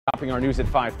Topping our news at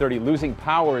 5:30, losing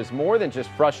power is more than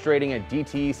just frustrating, and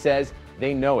DTE says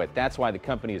they know it. That's why the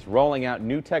company is rolling out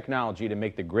new technology to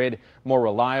make the grid more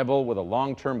reliable with a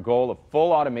long-term goal of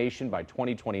full automation by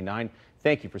 2029.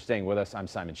 Thank you for staying with us. I'm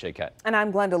Simon Shakett. And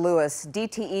I'm Glenda Lewis.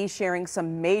 DTE sharing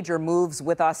some major moves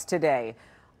with us today.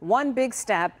 One big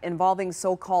step involving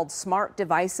so-called smart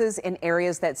devices in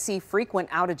areas that see frequent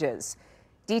outages.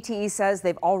 DTE says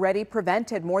they've already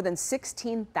prevented more than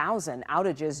 16,000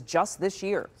 outages just this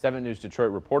year. 7 News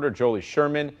Detroit reporter Jolie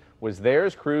Sherman was there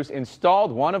as crews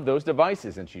installed one of those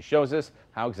devices, and she shows us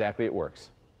how exactly it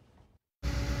works.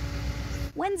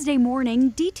 Wednesday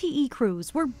morning, DTE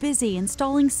crews were busy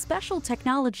installing special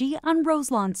technology on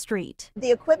Roselawn Street.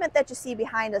 The equipment that you see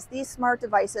behind us, these smart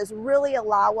devices, really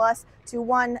allow us to,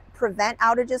 one, prevent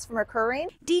outages from occurring.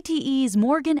 DTE's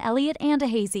Morgan Elliott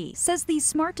Andahazy says these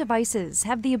smart devices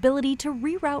have the ability to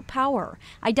reroute power,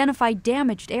 identify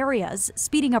damaged areas,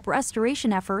 speeding up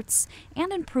restoration efforts,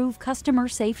 and improve customer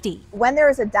safety. When there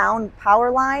is a down power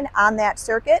line on that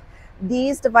circuit,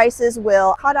 these devices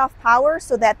will cut off power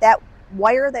so that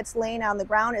wire that's laying on the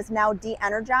ground is now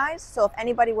de-energized, so if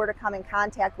anybody were to come in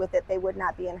contact with it, they would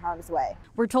not be in harm's way.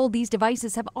 We're told these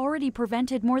devices have already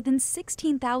prevented more than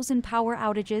 16,000 power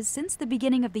outages since the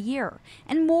beginning of the year,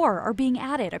 and more are being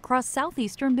added across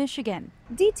southeastern Michigan.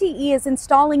 DTE is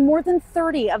installing more than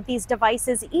 30 of these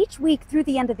devices each week through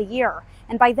the end of the year,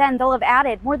 and by then they'll have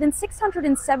added more than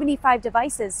 675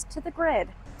 devices to the grid.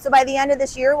 So by the end of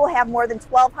this year, we'll have more than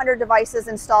 1,200 devices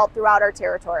installed throughout our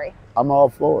territory. I'm all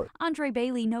for it. Andre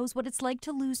Bailey knows what it's like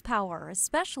to lose power,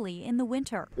 especially in the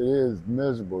winter. It is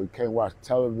miserable. You can't watch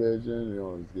television.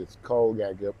 It gets cold.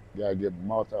 Gotta get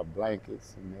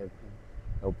multi-blankets and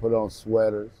everything. Put on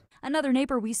sweaters. Another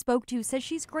neighbor we spoke to says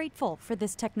she's grateful for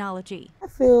this technology. I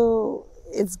feel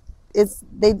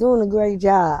they're doing a great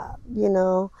job,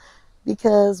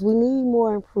 because we need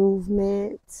more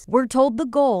improvements. We're told the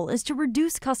goal is to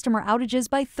reduce customer outages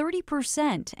by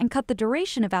 30% and cut the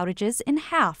duration of outages in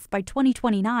half by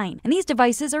 2029. And these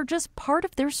devices are just part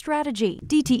of their strategy.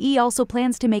 DTE also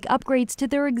plans to make upgrades to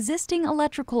their existing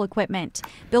electrical equipment,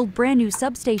 build brand new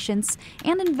substations,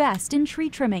 and invest in tree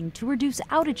trimming to reduce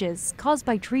outages caused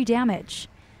by tree damage.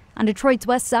 On Detroit's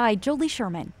west side, Jolie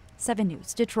Sherman, 7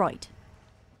 News Detroit.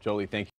 Jolie, thank you.